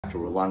To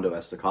Rolando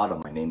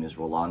Estacado. My name is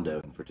Rolando,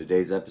 and for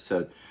today's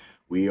episode,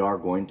 we are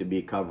going to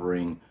be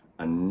covering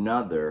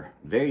another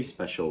very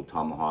special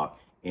tomahawk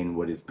in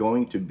what is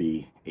going to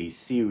be a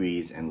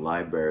series and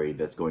library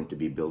that's going to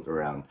be built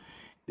around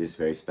this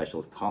very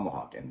special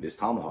tomahawk. And this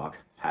tomahawk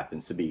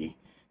happens to be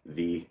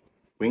the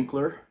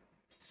Winkler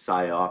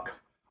Sayoc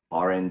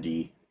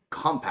R&D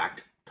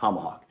Compact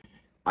Tomahawk.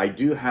 I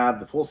do have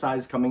the full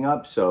size coming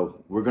up,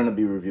 so we're going to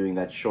be reviewing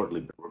that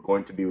shortly, but we're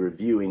going to be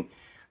reviewing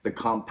the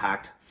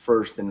compact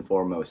first and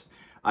foremost.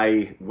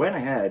 I went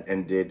ahead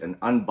and did an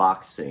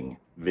unboxing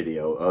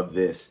video of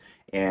this,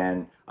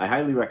 and I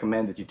highly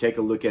recommend that you take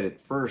a look at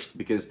it first,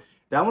 because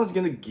that one's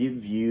going to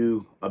give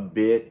you a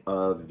bit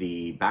of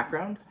the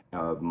background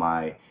of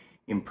my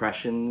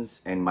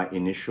impressions and my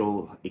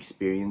initial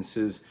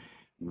experiences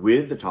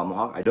with the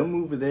tomahawk. I don't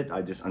move with it,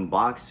 I just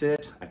unbox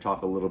it. I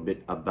talk a little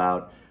bit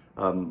about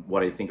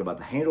what I think about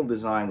the handle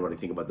design, what I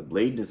think about the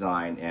blade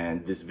design,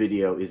 and this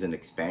video is an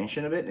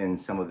expansion of it and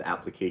some of the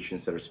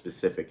applications that are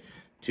specific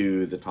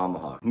to the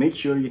tomahawk. Make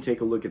sure you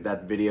take a look at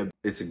that video.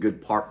 It's a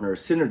good partner,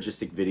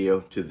 synergistic video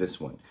to this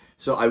one.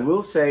 So I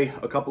will say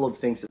a couple of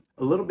things.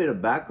 A little bit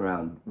of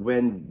background.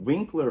 When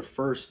Winkler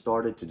first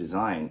started to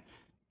design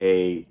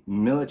a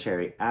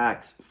military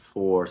axe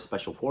for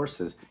special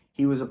forces,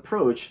 he was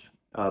approached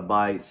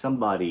by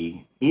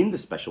somebody in the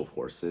special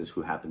forces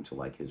who happened to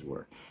like his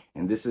work.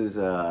 And this is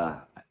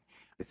I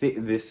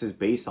think this is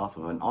based off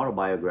of an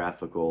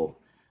autobiographical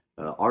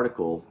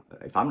article,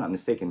 if I'm not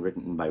mistaken,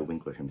 written by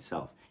Winkler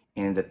himself.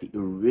 And that the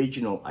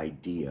original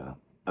idea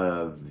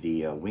of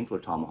the Winkler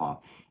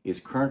Tomahawk is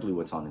currently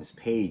what's on his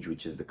page,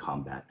 which is the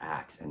combat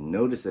axe. And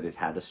notice that it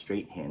had a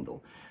straight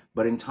handle.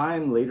 But in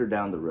time later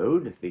down the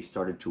road, they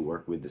started to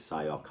work with the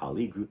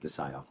Sayoc-Kali group, the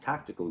Sayoc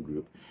Tactical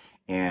group,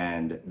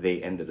 and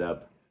they ended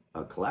up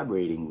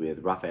collaborating with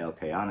Rafael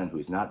Kayanan, who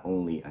is not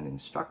only an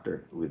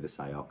instructor with the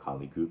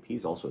Sayoc-Kali group,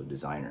 he's also a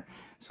designer.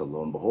 So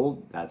lo and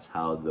behold, that's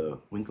how the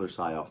Winkler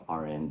Sayoc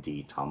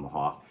R&D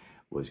Tomahawk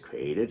was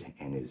created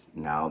and is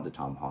now the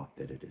tomahawk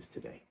that it is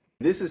today.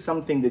 This is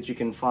something that you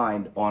can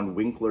find on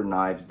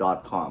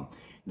winklernKnives.com.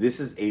 This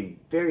is a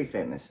very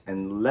famous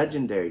and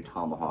legendary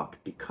tomahawk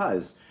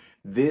because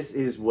this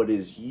is what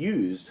is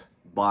used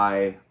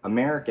by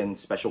American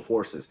Special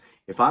Forces.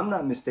 If I'm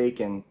not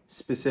mistaken,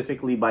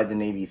 specifically by the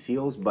Navy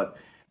SEALs, but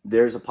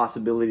there's a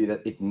possibility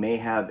that it may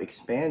have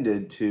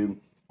expanded to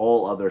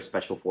all other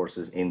special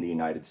forces in the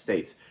United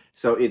States.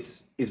 So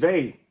it's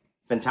very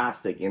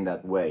fantastic in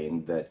that way,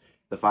 in that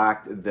the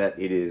fact that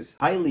it is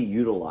highly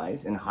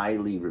utilized and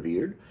highly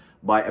revered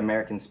by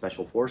American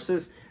Special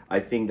Forces,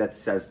 I think that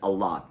says a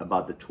lot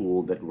about the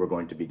tool that we're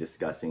going to be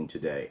discussing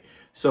today.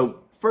 So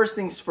first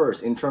things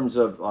first, in terms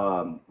of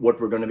what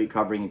we're going to be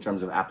covering in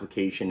terms of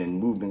application and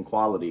movement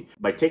quality,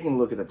 by taking a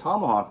look at the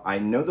tomahawk, I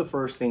know the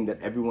first thing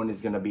that everyone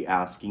is going to be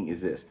asking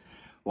is this: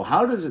 well,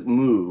 how does it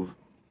move?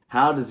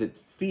 How does it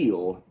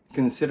feel,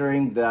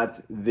 considering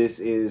that this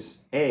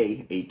is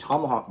a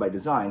tomahawk by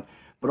design,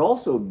 but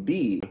also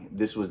B,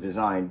 this was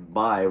designed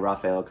by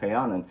Rafael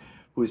Kayanan,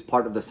 who is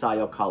part of the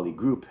Sayoc-Kali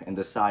group, and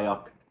the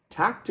Sayoc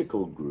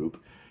Tactical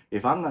group,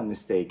 if I'm not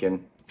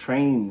mistaken,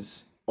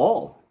 trains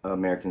all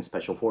American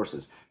Special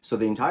Forces. So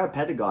the entire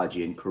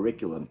pedagogy and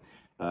curriculum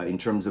in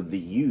terms of the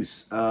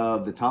use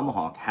of the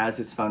tomahawk has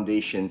its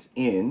foundations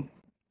in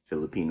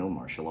Filipino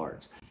martial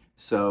arts.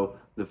 So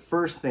the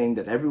first thing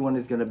that everyone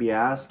is going to be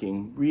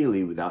asking,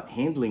 really, without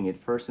handling it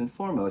first and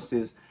foremost,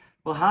 is,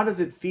 well, how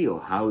does it feel?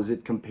 How is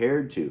it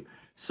compared to?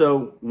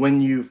 So when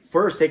you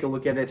first take a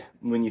look at it,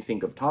 when you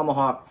think of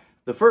tomahawk,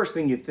 the first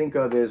thing you think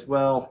of is,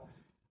 well,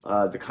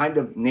 the kind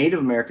of Native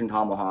American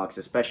tomahawks,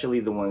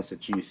 especially the ones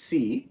that you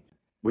see.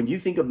 When you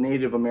think of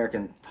Native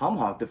American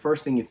tomahawk, the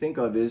first thing you think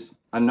of is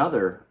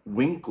another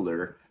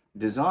Winkler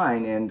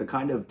design and the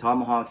kind of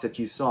tomahawks that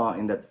you saw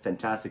in that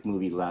fantastic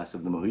movie, Last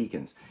of the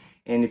Mohicans.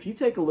 And if you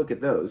take a look at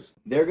those,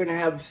 they're going to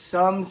have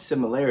some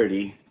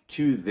similarity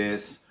to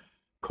this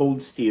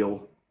cold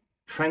steel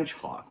trench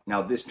hawk.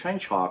 Now, this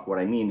trench hawk, what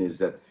I mean is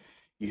that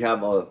you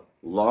have a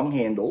long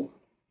handle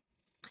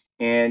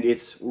and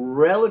it's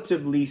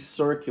relatively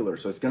circular.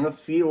 So it's going to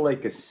feel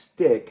like a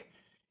stick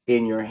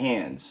in your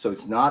hands. So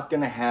it's not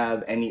going to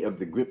have any of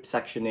the grip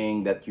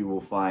sectioning that you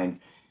will find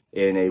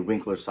in a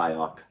Winkler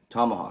Sayoc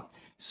Tomahawk.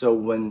 So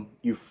when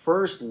you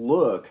first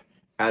look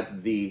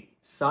at the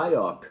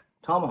Sayoc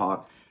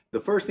Tomahawk, the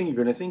first thing you're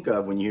going to think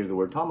of when you hear the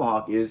word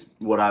tomahawk is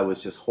what I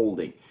was just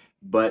holding.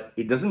 But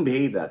it doesn't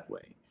behave that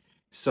way.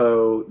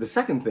 So the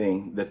second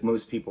thing that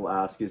most people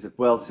ask is that,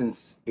 well,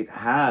 since it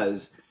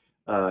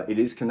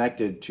is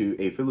connected to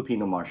a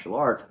Filipino martial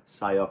art,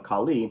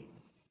 Sayoc-Kali,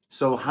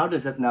 so how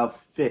does that now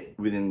fit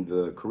within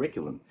the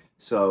curriculum?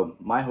 So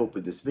my hope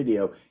with this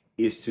video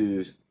is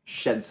to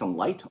shed some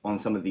light on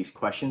some of these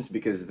questions,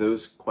 because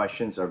those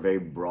questions are very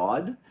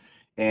broad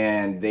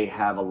and they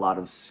have a lot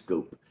of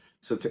scope.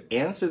 So to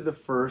answer the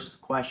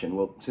first question,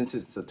 well, since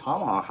it's a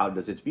tomahawk, how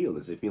does it feel?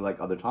 Does it feel like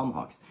other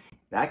tomahawks?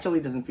 It actually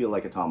doesn't feel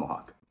like a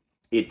tomahawk.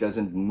 It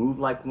doesn't move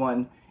like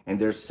one, and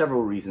there's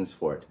several reasons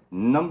for it.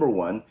 Number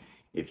one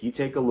if you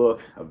take a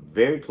look, a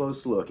very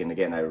close look, and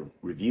again, I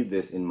reviewed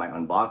this in my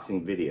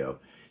unboxing video,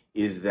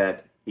 is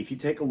that if you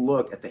take a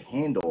look at the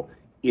handle,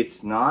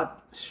 it's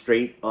not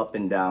straight up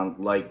and down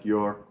like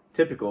your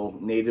typical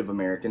Native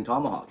American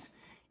tomahawks.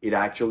 It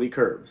actually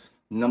curves.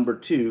 Number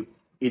two,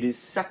 it is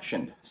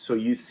sectioned. So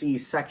you see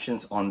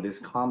sections on this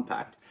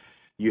compact.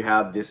 You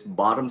have this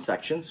bottom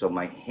section, so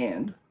my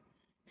hand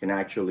can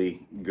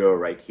actually go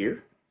right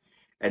here.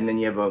 And then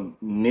you have a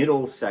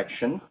middle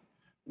section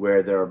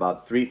where there are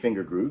about 3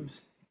 finger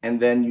grooves.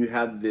 And then you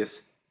have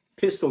this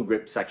pistol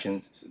grip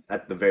section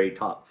at the very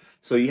top.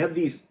 So you have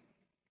these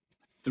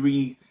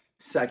 3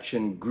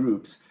 section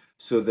groups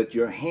so that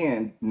your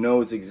hand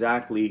knows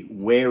exactly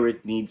where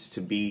it needs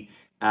to be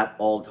at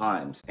all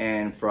times.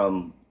 And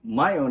from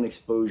my own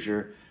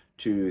exposure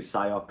to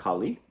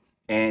Sayoc-Winkler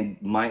and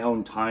my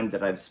own time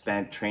that I've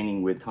spent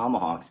training with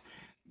tomahawks,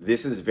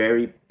 this is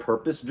very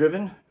purpose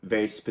driven,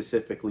 very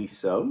specifically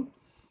so.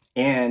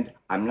 And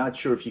I'm not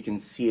sure if you can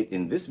see it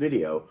in this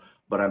video,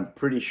 but I'm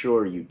pretty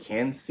sure you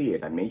can see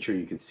it. I made sure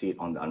you could see it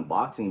on the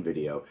unboxing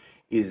video,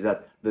 is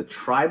that the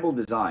tribal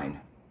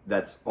design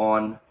that's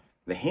on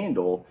the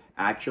handle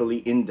actually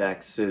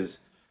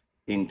indexes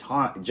in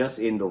time, just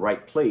in the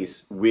right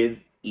place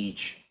with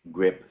each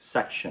grip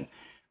section.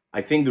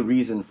 I think the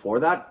reason for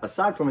that,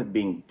 aside from it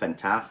being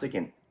fantastic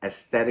and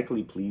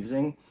aesthetically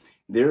pleasing,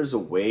 there's a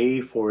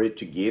way for it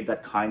to give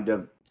that kind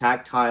of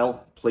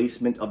tactile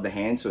placement of the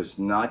hand, so it's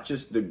not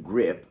just the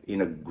grip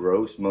in a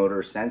gross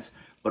motor sense,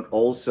 but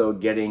also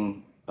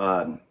getting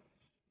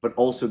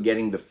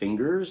the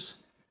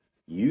fingers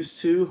used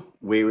to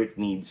where it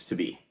needs to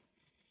be.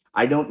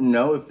 I don't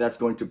know if that's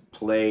going to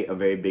play a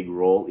very big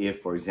role if,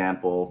 for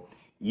example,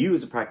 you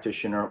as a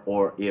practitioner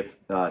or if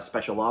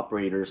special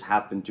operators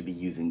happen to be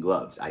using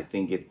gloves.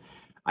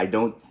 I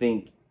don't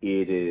think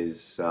it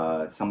is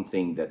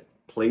something that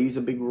plays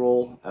a big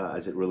role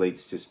as it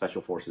relates to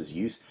special forces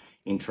use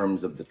in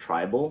terms of the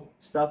tribal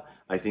stuff.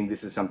 I think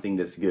this is something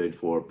that's good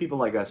for people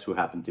like us who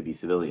happen to be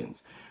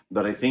civilians.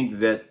 But I think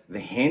that the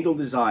handle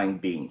design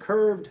being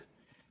curved,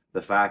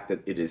 the fact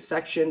that it is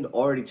sectioned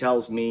already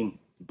tells me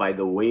by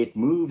the way it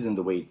moves and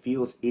the way it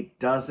feels, it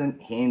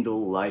doesn't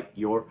handle like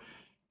your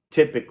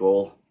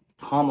typical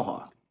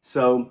tomahawk.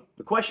 So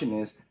the question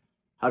is,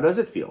 how does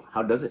it feel?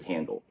 How does it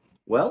handle?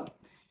 Well,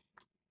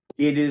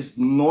 it is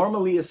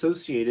normally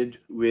associated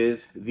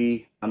with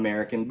the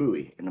American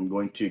bowie. And I'm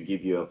going to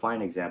give you a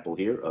fine example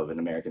here of an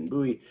American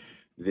bowie.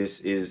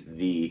 This is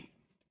the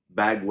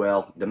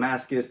Bagwell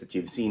Damascus that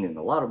you've seen in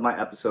a lot of my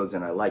episodes,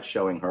 and I like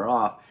showing her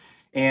off.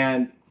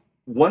 And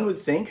one would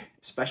think,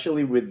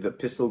 especially with the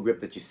pistol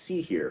grip that you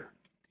see here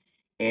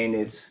and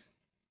its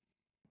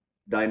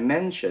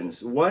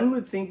dimensions, one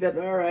would think that,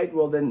 all right,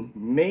 well then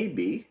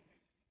maybe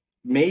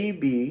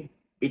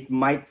it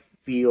might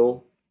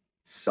feel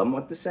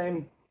somewhat the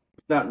same.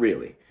 Not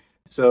really.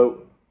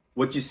 So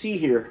what you see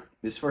here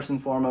is, first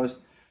and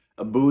foremost,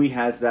 a bowie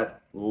has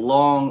that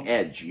long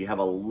edge. You have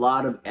a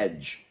lot of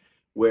edge,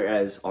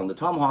 whereas on the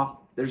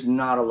tomahawk, there's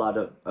not a lot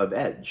of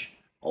edge.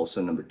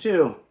 Also, number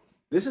two,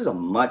 this is a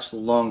much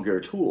longer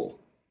tool.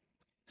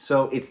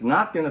 So it's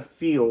not going to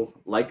feel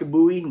like a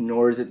bowie,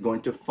 nor is it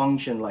going to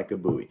function like a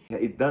bowie.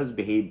 It does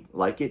behave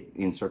like it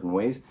in certain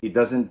ways. It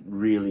doesn't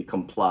really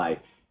comply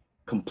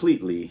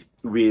completely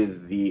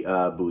with the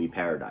bowie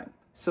paradigm.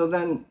 So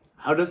then,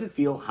 how does it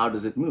feel? How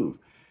does it move?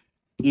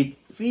 It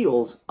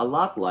feels a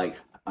lot like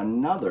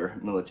another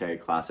military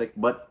classic,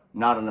 but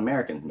not an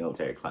American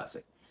military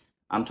classic.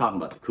 I'm talking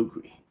about the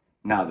kukri.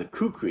 Now, the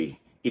kukri,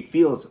 it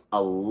feels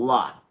a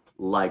lot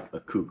like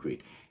a kukri.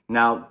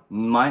 Now,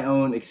 my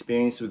own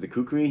experience with the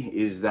kukri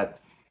is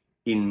that,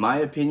 in my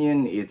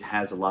opinion, it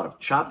has a lot of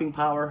chopping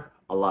power,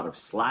 a lot of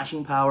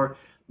slashing power,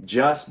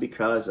 just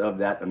because of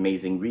that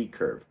amazing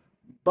recurve.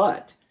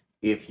 But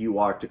if you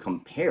are to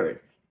compare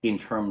it in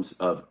terms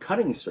of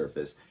cutting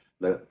surface,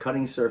 the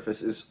cutting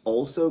surface is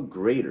also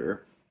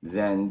greater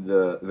than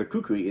the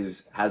kukri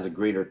has a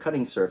greater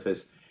cutting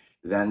surface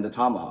than the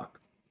tomahawk.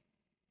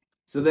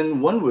 So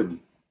then one would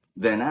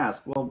then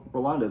ask, well,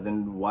 Rolando,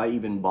 then why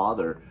even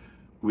bother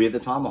with a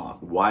tomahawk?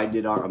 Why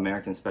did our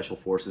American Special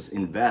Forces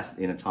invest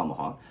in a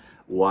tomahawk?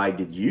 Why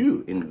did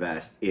you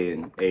invest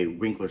in a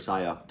Winkler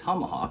Sayoc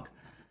tomahawk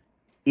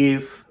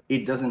if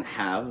it doesn't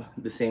have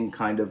the same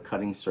kind of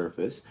cutting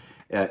surface?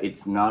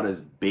 It's not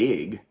as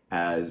big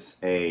as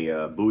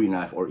a bowie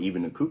knife or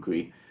even a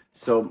kukri.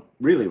 So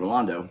really,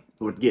 Rolando,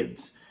 what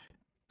gives?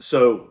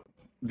 So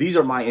these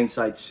are my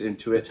insights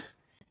into it.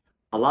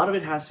 A lot of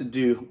it has to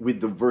do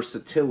with the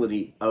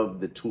versatility of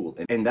the tool.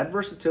 And that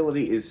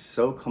versatility is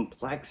so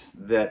complex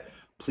that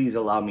please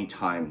allow me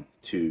time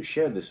to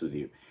share this with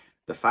you.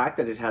 The fact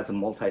that it has a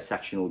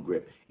multi-sectional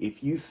grip,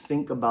 if you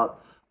think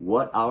about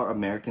what our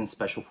American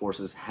Special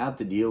Forces have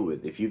to deal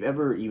with, if you've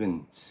ever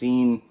even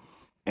seen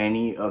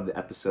any of the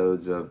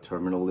episodes of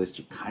Terminal List,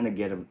 you kind of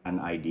get an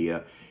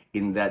idea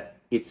in that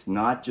it's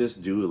not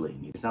just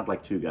dueling. It's not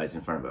like two guys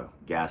in front of a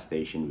gas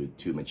station with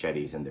two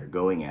machetes and they're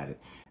going at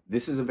it.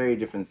 This is a very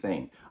different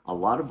thing. A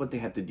lot of what they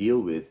have to deal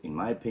with, in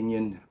my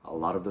opinion, a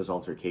lot of those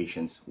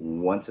altercations,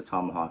 once a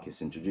tomahawk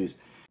is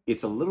introduced,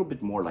 it's a little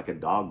bit more like a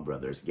Dog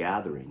Brothers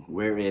gathering,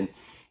 wherein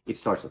it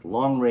starts at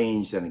long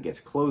range, then it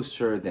gets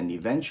closer, then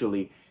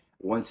eventually,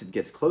 once it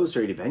gets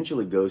closer, it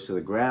eventually goes to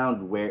the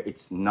ground, where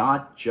it's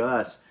not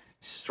just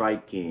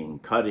striking,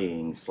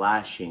 cutting,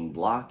 slashing,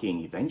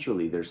 blocking.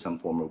 Eventually there's some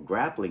form of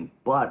grappling,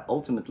 but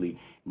ultimately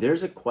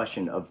there's a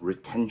question of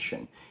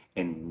retention.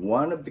 And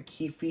one of the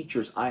key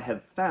features I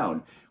have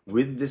found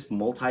with this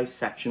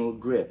multi-sectional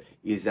grip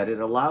is that it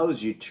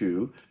allows you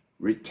to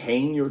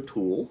retain your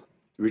tool,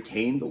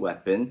 retain the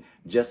weapon,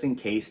 just in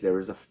case there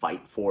is a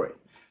fight for it.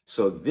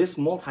 So this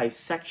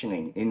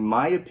multi-sectioning, in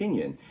my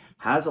opinion,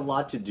 has a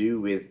lot to do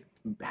with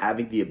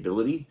having the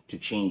ability to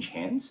change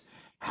hands,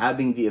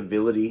 having the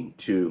ability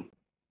to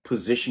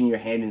position your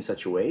hand in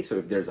such a way so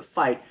if there's a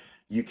fight,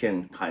 you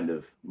can kind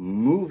of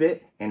move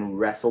it and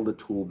wrestle the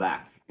tool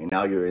back. And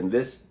now you're in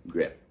this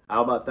grip.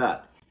 How about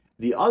that?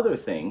 The other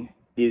thing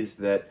is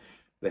that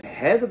the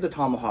head of the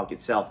tomahawk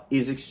itself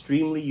is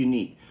extremely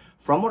unique.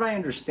 From what I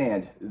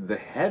understand, the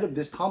head of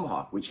this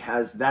tomahawk, which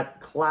has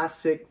that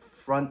classic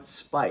front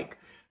spike,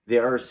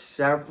 there are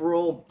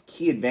several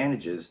key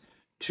advantages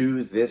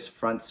to this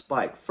front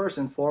spike. First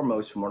and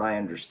foremost, from what I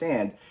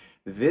understand,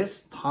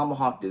 this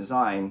tomahawk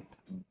design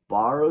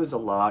borrows a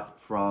lot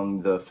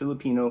from the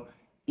Filipino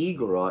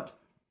Igorot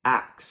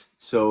axe.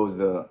 So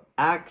the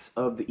axe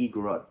of the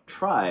Igorot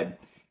tribe,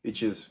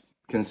 which is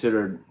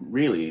considered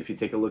really, if you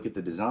take a look at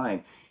the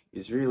design,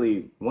 is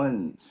really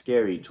one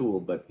scary tool,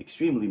 but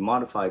extremely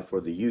modified for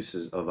the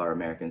uses of our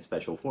American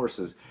Special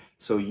Forces.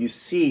 So you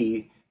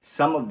see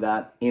some of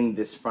that in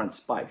this front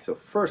spike. So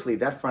firstly,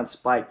 that front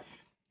spike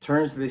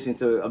turns this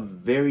into a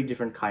very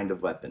different kind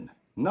of weapon.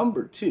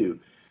 Number two,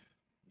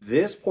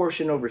 this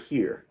portion over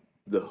here,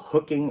 the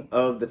hooking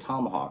of the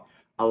tomahawk,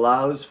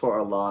 allows for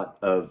a lot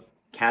of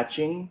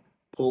catching,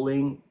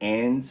 pulling,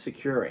 and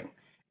securing.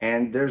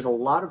 And there's a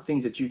lot of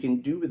things that you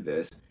can do with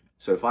this.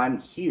 So if I'm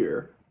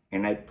here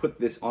and I put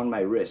this on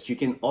my wrist, you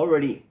can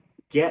already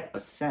get a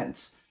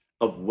sense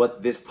of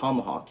what this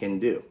tomahawk can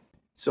do.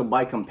 So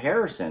by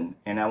comparison,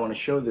 and I want to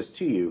show this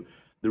to you,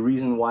 the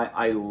reason why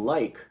I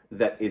like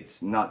that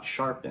it's not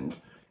sharpened,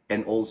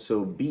 and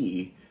also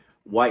B,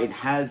 why it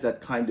has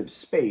that kind of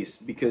space,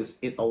 because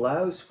it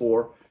allows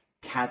for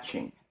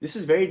catching. This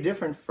is very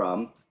different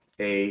from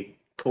a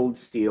cold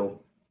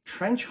steel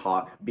trench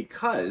hawk,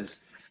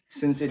 because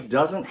since it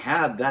doesn't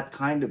have that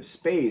kind of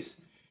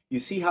space, you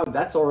see how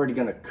that's already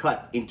going to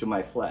cut into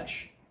my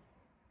flesh.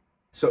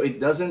 So it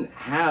doesn't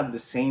have the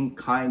same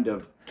kind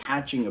of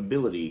catching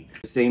ability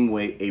the same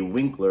way a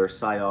Winkler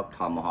Sayoc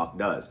tomahawk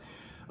does.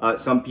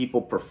 Some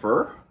people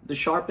prefer the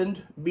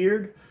sharpened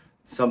beard.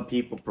 Some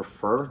people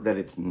prefer that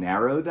it's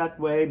narrow that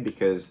way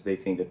because they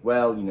think that,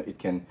 well, you know, it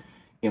can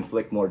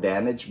inflict more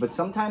damage. But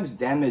sometimes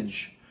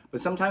damage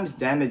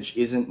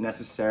isn't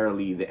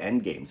necessarily the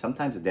end game.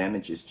 Sometimes the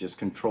damage is just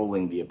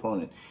controlling the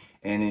opponent.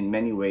 And in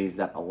many ways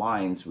that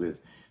aligns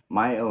with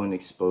my own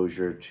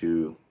exposure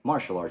to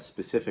martial arts,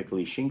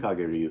 specifically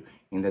Shinkageryu,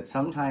 in that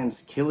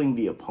sometimes killing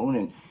the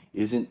opponent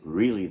isn't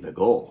really the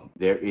goal.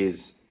 There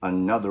is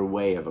another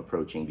way of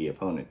approaching the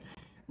opponent.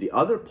 The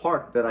other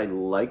part that I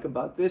like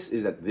about this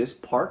is that this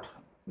part,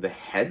 the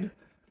head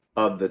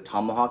of the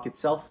tomahawk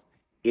itself,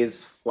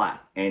 is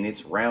flat and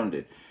it's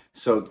rounded.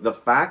 So the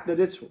fact that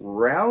it's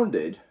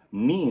rounded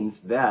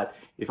means that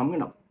if I'm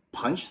gonna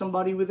punch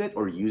somebody with it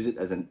or use it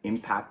as an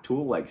impact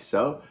tool like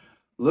so,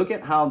 look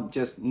at how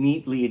just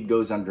neatly it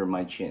goes under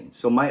my chin.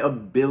 So my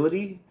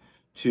ability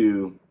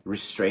to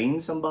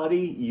restrain somebody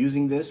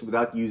using this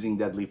without using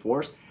deadly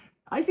force,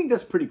 I think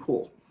that's pretty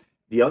cool.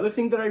 The other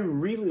thing that I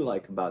really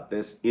like about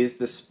this is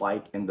the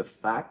spike and the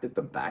fact that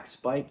the back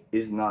spike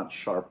is not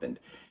sharpened.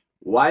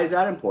 Why is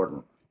that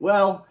important?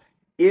 Well,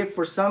 if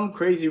for some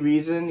crazy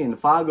reason in the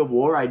fog of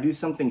war I do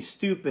something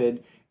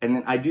stupid and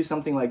then I do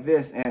something like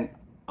this and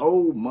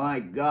oh my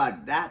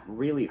god, that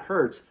really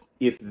hurts.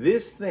 If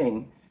this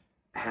thing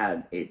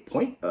had a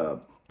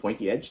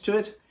pointy edge to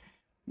it,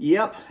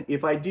 yep,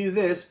 if I do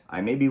this, I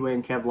may be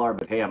wearing Kevlar,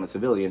 but hey, I'm a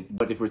civilian.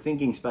 But if we're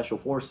thinking special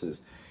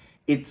forces,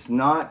 it's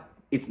not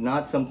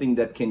something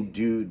that can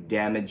do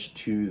damage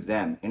to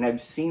them. And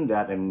I've seen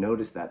that, I've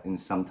noticed that in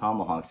some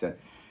tomahawks that,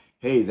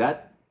 hey,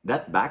 that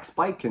back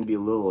spike can be a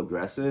little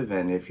aggressive,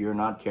 and if you're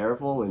not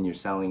careful and you're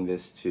selling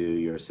this to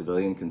your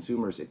civilian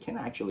consumers, it can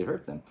actually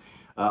hurt them.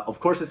 Of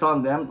course, it's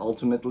on them,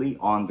 ultimately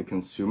on the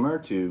consumer,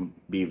 to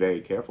be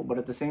very careful, but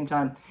at the same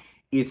time,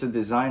 it's a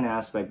design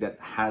aspect that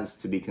has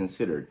to be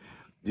considered.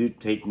 Do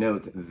take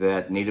note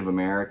that Native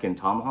American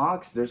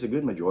tomahawks, there's a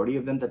good majority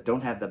of them that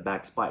don't have that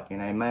back spike,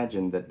 and I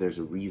imagine that there's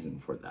a reason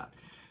for that.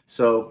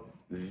 So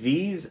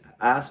these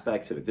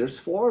aspects of it, there's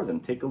 4 of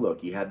them. Take a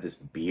look. You have this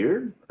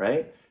beard,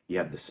 right? You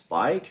have the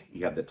spike,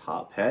 you have the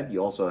top head, you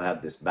also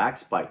have this back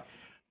spike.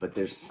 But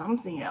there's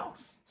something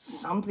else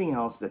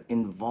that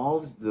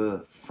involves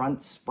the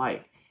front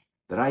spike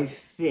that I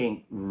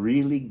think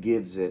really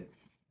gives it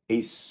a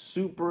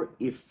super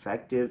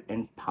effective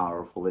and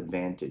powerful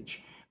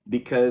advantage.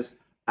 Because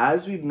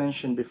as we've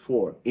mentioned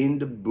before in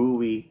the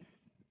Bowie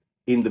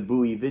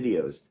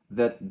videos,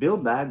 that Bill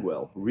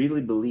Bagwell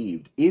really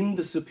believed in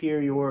the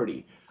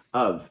superiority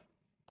of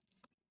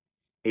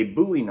a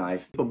Bowie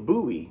knife. If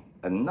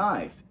a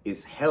knife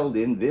is held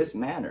in this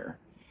manner,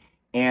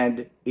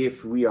 and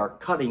if we are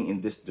cutting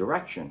in this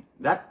direction,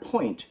 that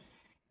point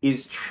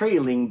is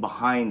trailing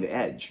behind the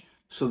edge.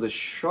 So the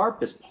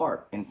sharpest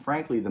part, and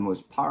frankly the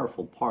most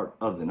powerful part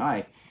of the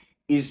knife,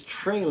 is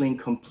trailing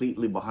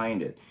completely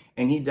behind it.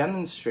 And he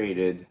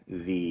demonstrated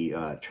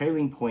the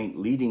trailing point,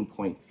 leading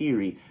point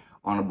theory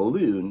on a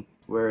balloon,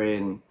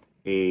 wherein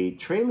a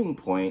trailing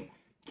point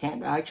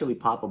can't actually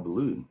pop a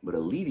balloon, but a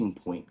leading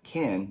point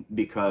can,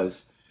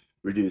 because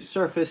reduced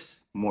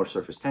surface, more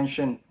surface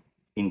tension,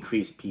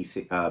 increased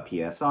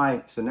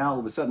PSI. So now all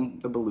of a sudden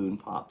the balloon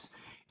pops.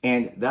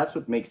 And that's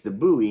what makes the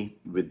Bowie,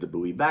 with the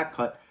Bowie back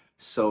cut,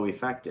 so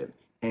effective.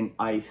 And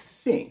I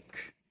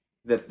think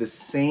that the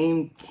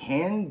same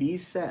can be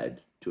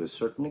said to a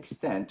certain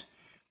extent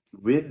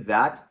with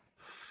that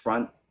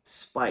front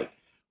spike.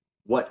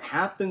 What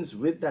happens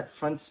with that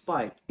front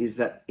spike is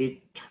that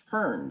it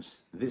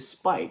turns this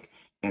spike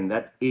and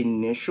that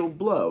initial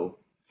blow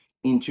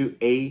into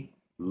a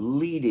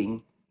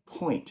leading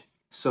point.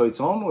 So it's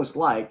almost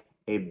like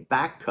a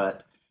back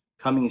cut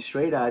coming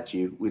straight at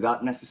you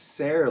without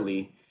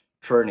necessarily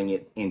turning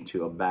it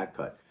into a back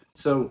cut.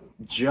 So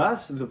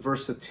just the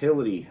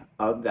versatility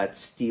of that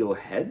steel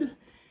head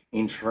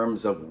in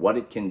terms of what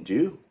it can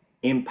do: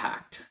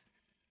 impact,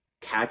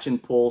 catch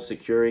and pull,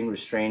 securing,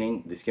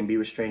 restraining. This can be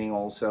restraining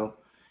also.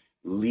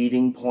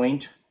 Leading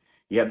point.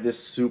 You have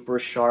this super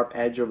sharp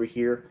edge over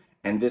here,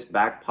 and this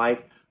back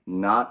pike,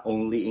 not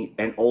only,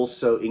 and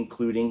also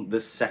including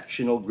the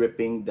sectional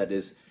gripping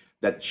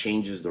that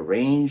changes the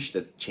range,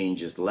 that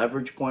changes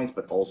leverage points,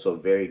 but also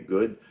very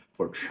good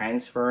for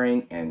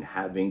transferring and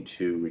having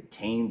to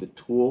retain the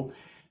tool.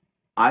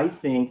 I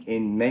think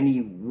in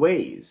many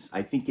ways,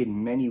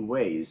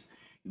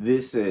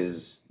 this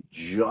is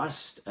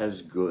just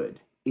as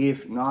good,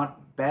 if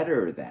not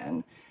better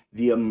than,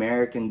 the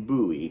American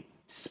Bowie,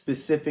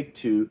 specific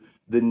to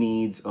the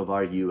needs of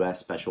our U.S.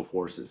 Special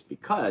Forces.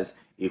 Because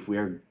if we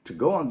are to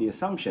go on the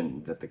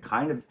assumption that the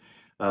kind of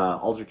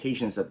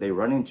altercations that they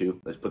run into,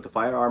 let's put the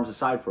firearms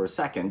aside for a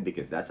second,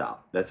 because that's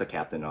a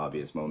Captain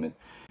Obvious moment.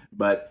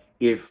 But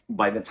if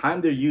by the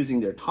time they're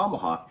using their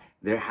Tomahawk,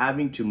 they're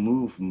having to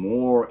move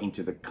more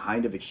into the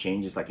kind of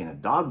exchanges like in a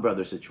Dog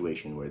Brother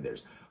situation, where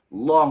there's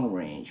long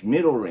range,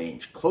 middle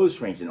range,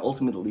 close range, and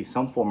ultimately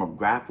some form of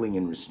grappling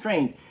and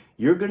restraint,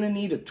 you're going to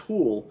need a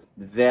tool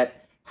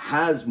that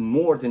has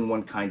more than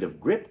one kind of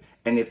grip.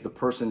 And if the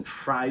person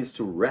tries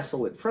to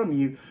wrestle it from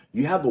you,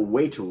 you have a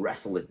way to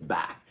wrestle it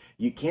back.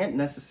 You can't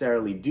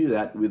necessarily do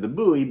that with a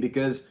Bowie,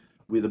 because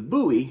with a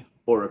Bowie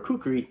or a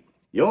kukri,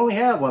 you only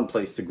have one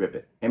place to grip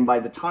it. And by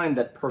the time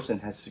that person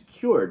has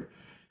secured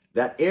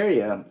that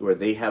area where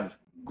they have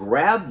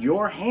grabbed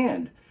your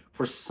hand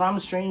for some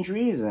strange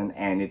reason,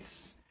 and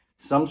it's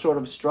some sort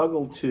of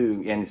struggle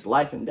and it's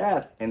life and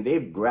death, and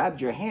they've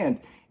grabbed your hand,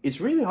 it's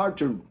really hard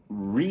to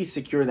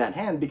re-secure that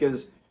hand,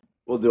 because,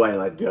 well, do I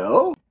let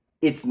go?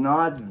 It's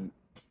not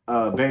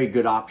a very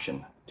good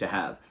option to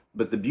have.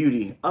 But the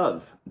beauty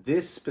of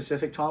this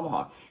specific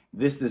Tomahawk,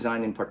 this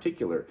design in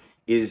particular,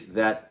 is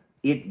that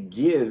it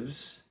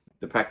gives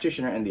the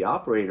practitioner and the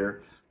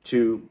operator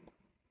to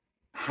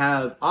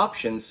have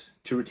options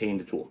to retain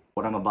the tool.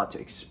 What I'm about to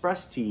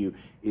express to you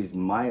is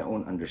my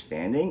own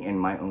understanding and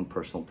my own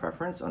personal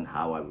preference on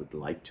how I would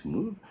like to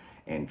move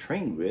and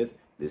train with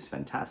this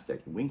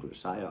fantastic Winkler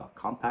Sayoc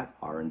Compact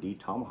R&D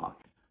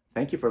Tomahawk.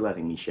 Thank you for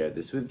letting me share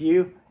this with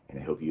you, and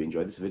I hope you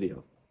enjoyed this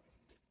video.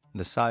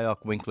 The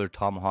Sayoc-Winkler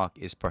Tomahawk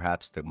is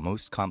perhaps the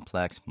most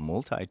complex,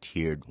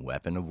 multi-tiered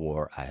weapon of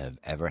war I have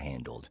ever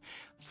handled.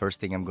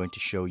 First thing I'm going to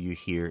show you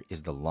here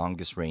is the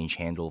longest range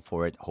handle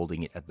for it,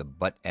 holding it at the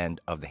butt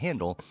end of the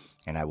handle,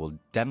 and I will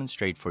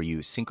demonstrate for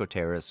you Cinco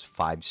Terra's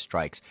 5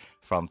 strikes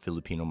from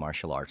Filipino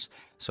martial arts.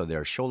 So there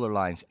are shoulder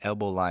lines,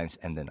 elbow lines,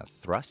 and then a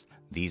thrust.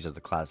 These are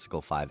the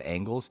classical 5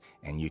 angles,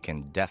 and you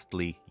can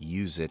deftly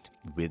use it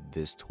with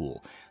this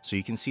tool. So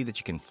you can see that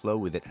you can flow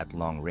with it at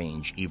long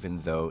range, even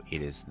though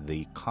it is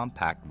the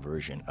compact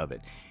version of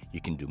it.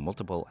 You can do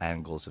multiple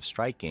angles of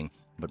striking,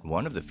 but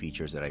one of the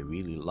features that I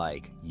really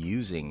like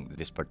using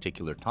this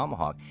particular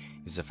tomahawk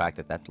is the fact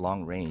that that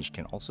long range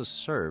can also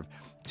serve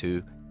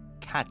to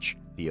catch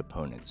the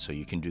opponent. So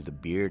you can do the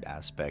beard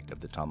aspect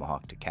of the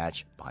tomahawk to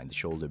catch behind the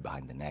shoulder,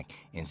 behind the neck,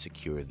 and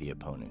secure the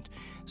opponent.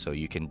 So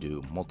you can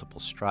do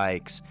multiple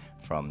strikes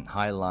from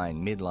high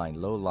line, mid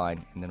line, low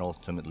line, and then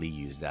ultimately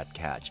use that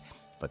catch.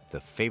 But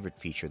the favorite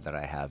feature that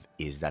I have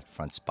is that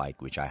front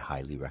spike, which I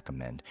highly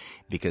recommend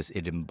because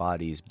it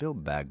embodies Bill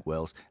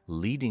Bagwell's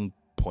leading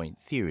point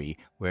theory,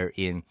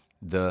 wherein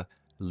the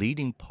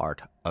leading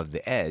part of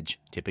the edge,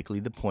 typically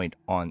the point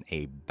on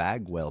a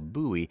Bagwell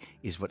buoy,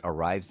 is what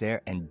arrives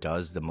there and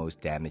does the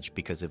most damage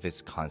because of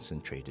its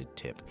concentrated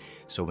tip.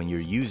 So when you're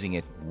using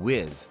it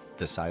with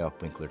the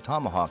Sayoc-Winkler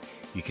Tomahawk,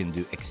 you can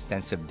do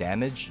extensive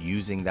damage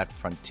using that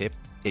front tip.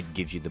 It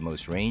gives you the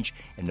most range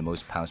and the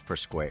most pounds per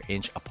square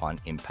inch upon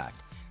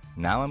impact.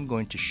 Now I'm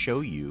going to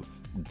show you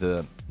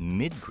the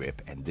mid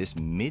grip, and this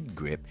mid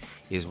grip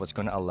is what's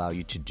going to allow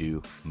you to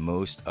do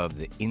most of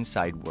the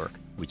inside work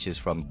which is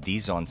from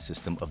Dizon's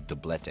system of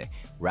doublette.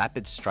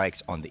 Rapid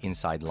strikes on the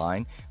inside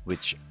line,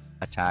 which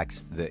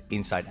attacks the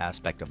inside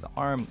aspect of the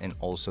arm and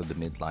also the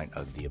midline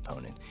of the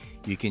opponent.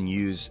 You can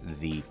use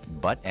the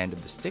butt end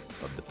of the stick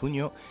of the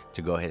puño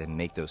to go ahead and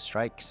make those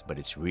strikes, but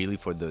it's really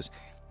for those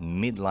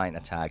midline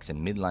attacks and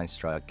midline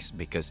strikes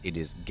because it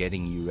is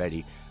getting you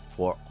ready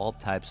for all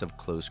types of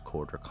close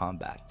quarter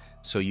combat.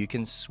 So you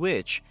can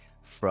switch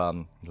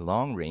from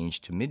long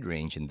range to mid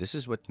range, and this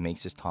is what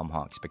makes this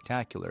tomahawk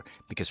spectacular,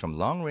 because from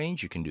long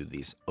range you can do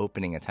these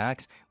opening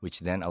attacks,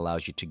 which then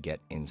allows you to get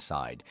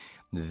inside.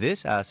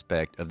 This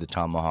aspect of the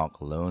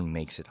tomahawk alone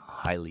makes it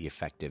highly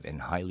effective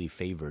and highly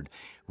favored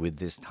with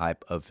this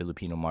type of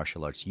Filipino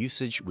martial arts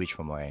usage, which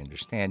from what I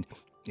understand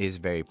is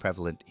very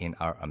prevalent in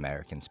our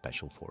American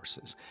Special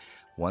Forces.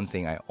 One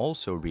thing I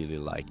also really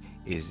like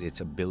is its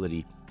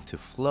ability to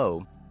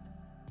flow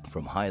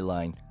from high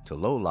line to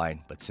low line,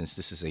 but since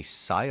this is a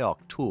Sayoc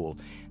tool,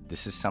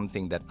 this is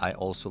something that I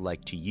also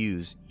like to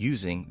use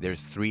using their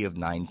 3 of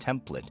 9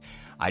 template.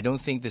 I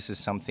don't think this is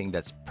something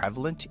that's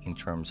prevalent in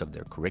terms of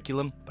their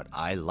curriculum, but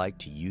I like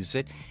to use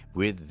it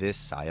with this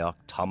Sayoc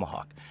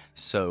tomahawk.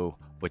 So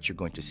what you're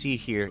going to see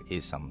here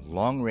is some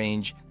long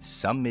range,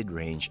 some mid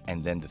range,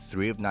 and then the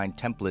 3 of 9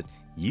 template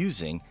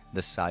using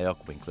the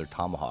Sayoc-Winkler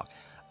tomahawk.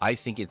 I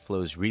think it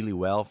flows really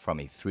well from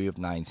a 3 of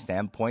 9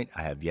 standpoint.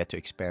 I have yet to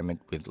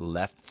experiment with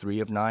left 3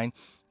 of 9,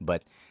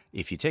 but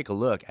if you take a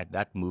look at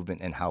that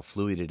movement and how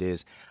fluid it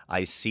is,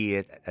 I see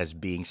it as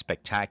being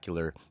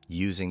spectacular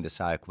using the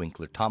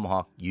Sayoc-Winkler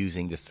tomahawk,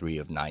 using the 3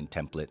 of 9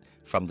 template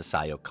from the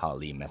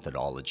Sayoc-Kali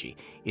methodology.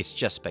 It's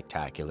just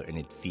spectacular and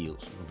it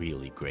feels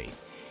really great.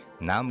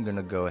 Now I'm going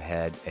to go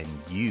ahead and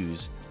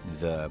use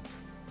the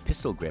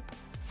pistol grip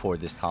for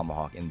this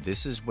tomahawk, and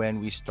this is when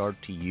we start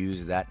to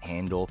use that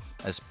handle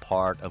as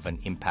part of an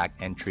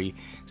impact entry,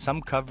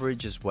 some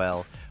coverage as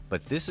well,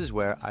 but this is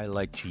where I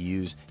like to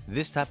use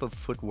this type of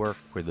footwork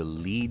where the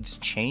leads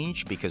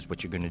change, because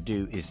what you're going to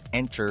do is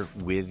enter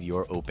with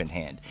your open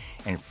hand,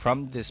 and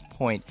from this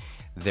point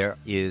there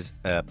is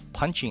a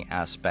punching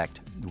aspect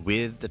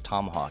with the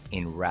tomahawk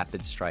in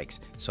rapid strikes.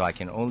 So I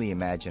can only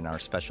imagine our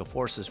special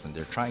forces when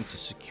they're trying to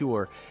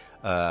secure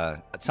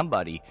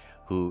somebody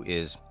who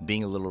is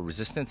being a little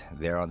resistant.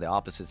 They're on the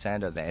opposite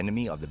side of the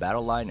enemy of the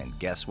battle line, and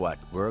guess what?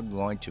 We're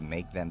going to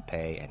make them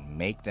pay and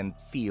make them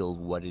feel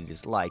what it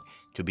is like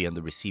to be on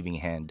the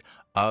receiving end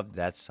of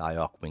that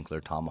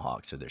Sayoc-Winkler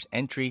tomahawk. So there's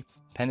entry,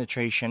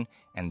 penetration,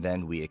 and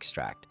then we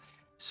extract.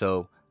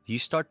 So you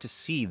start to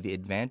see the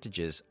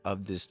advantages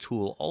of this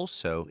tool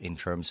also in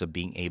terms of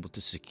being able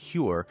to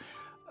secure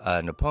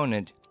an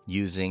opponent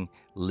using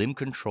limb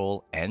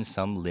control and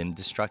some limb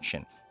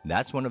destruction.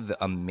 That's one of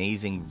the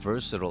amazing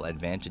versatile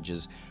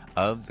advantages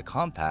of the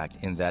compact,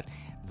 in that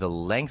the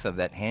length of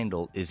that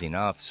handle is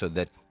enough so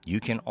that you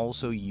can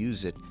also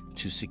use it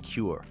to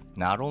secure,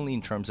 not only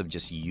in terms of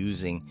just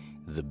using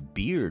the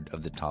beard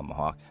of the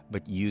tomahawk,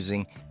 but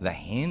using the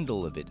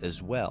handle of it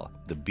as well.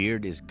 The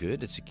beard is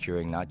good at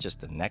securing not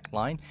just the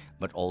neckline,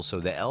 but also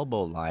the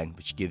elbow line,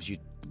 which gives you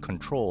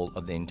control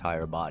of the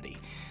entire body.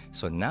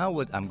 So now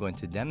what I'm going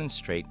to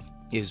demonstrate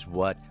is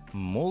what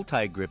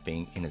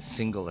multi-gripping in a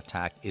single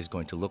attack is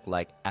going to look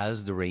like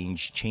as the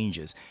range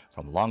changes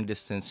from long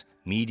distance,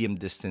 medium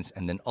distance,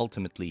 and then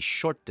ultimately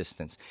short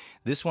distance.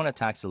 This one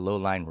attacks the low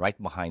line right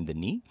behind the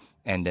knee,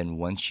 and then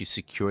once you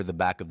secure the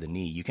back of the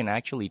knee, you can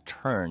actually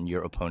turn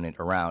your opponent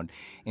around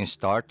and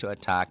start to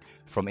attack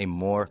from a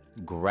more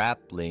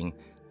grappling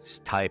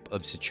type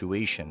of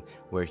situation,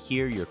 where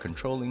here you're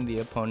controlling the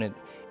opponent,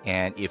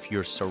 and if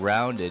you're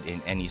surrounded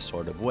in any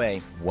sort of way,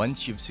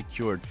 once you've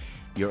secured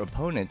your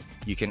opponent,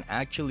 you can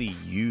actually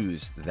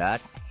use that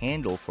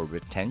handle for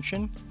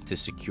retention to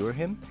secure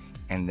him.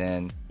 And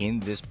then in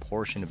this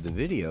portion of the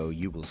video,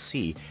 you will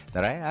see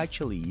that I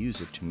actually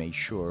use it to make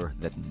sure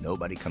that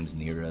nobody comes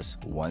near us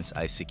once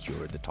I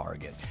secure the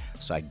target.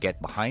 So I get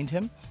behind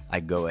him, I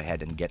go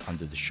ahead and get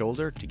under the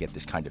shoulder to get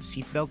this kind of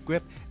seatbelt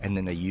grip, and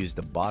then I use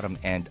the bottom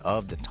end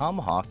of the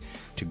tomahawk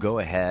to go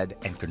ahead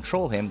and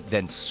control him,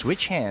 then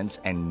switch hands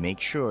and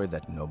make sure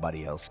that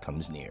nobody else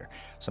comes near.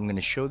 So I'm going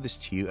to show this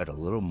to you at a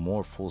little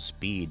more full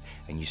speed,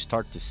 and you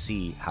start to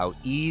see how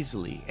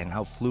easily and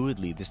how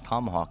fluidly this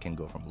tomahawk can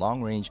go from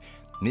long range,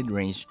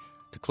 mid-range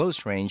to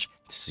close range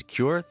to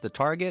secure the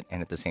target,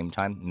 and at the same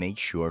time make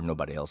sure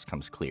nobody else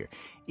comes clear.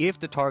 If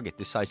the target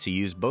decides to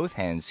use both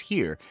hands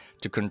here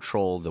to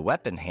control the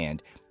weapon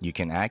hand, you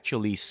can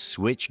actually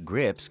switch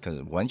grips,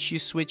 because once you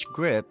switch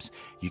grips,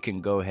 you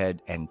can go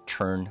ahead and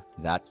turn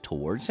that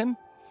towards him,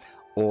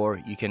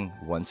 or you can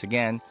once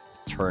again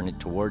turn it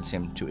towards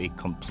him to a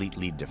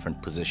completely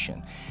different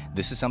position.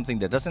 This is something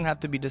that doesn't have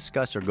to be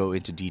discussed or go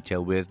into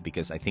detail with,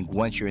 because I think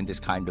once you're in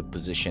this kind of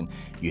position,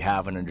 you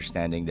have an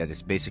understanding that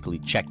it's basically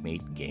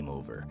checkmate, game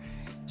over.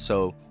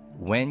 So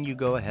when you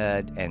go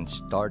ahead and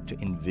start to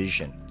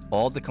envision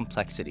all the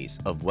complexities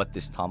of what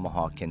this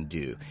tomahawk can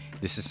do,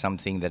 this is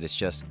something that is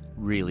just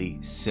really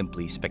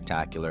simply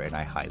spectacular, and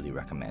I highly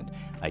recommend.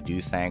 I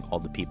do thank all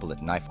the people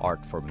at Knife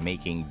Art for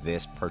making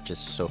this purchase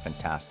so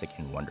fantastic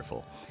and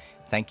wonderful.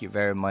 Thank you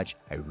very much.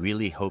 I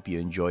really hope you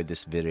enjoyed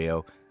this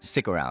video.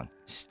 Stick around.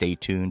 Stay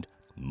tuned.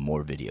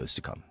 More videos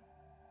to come.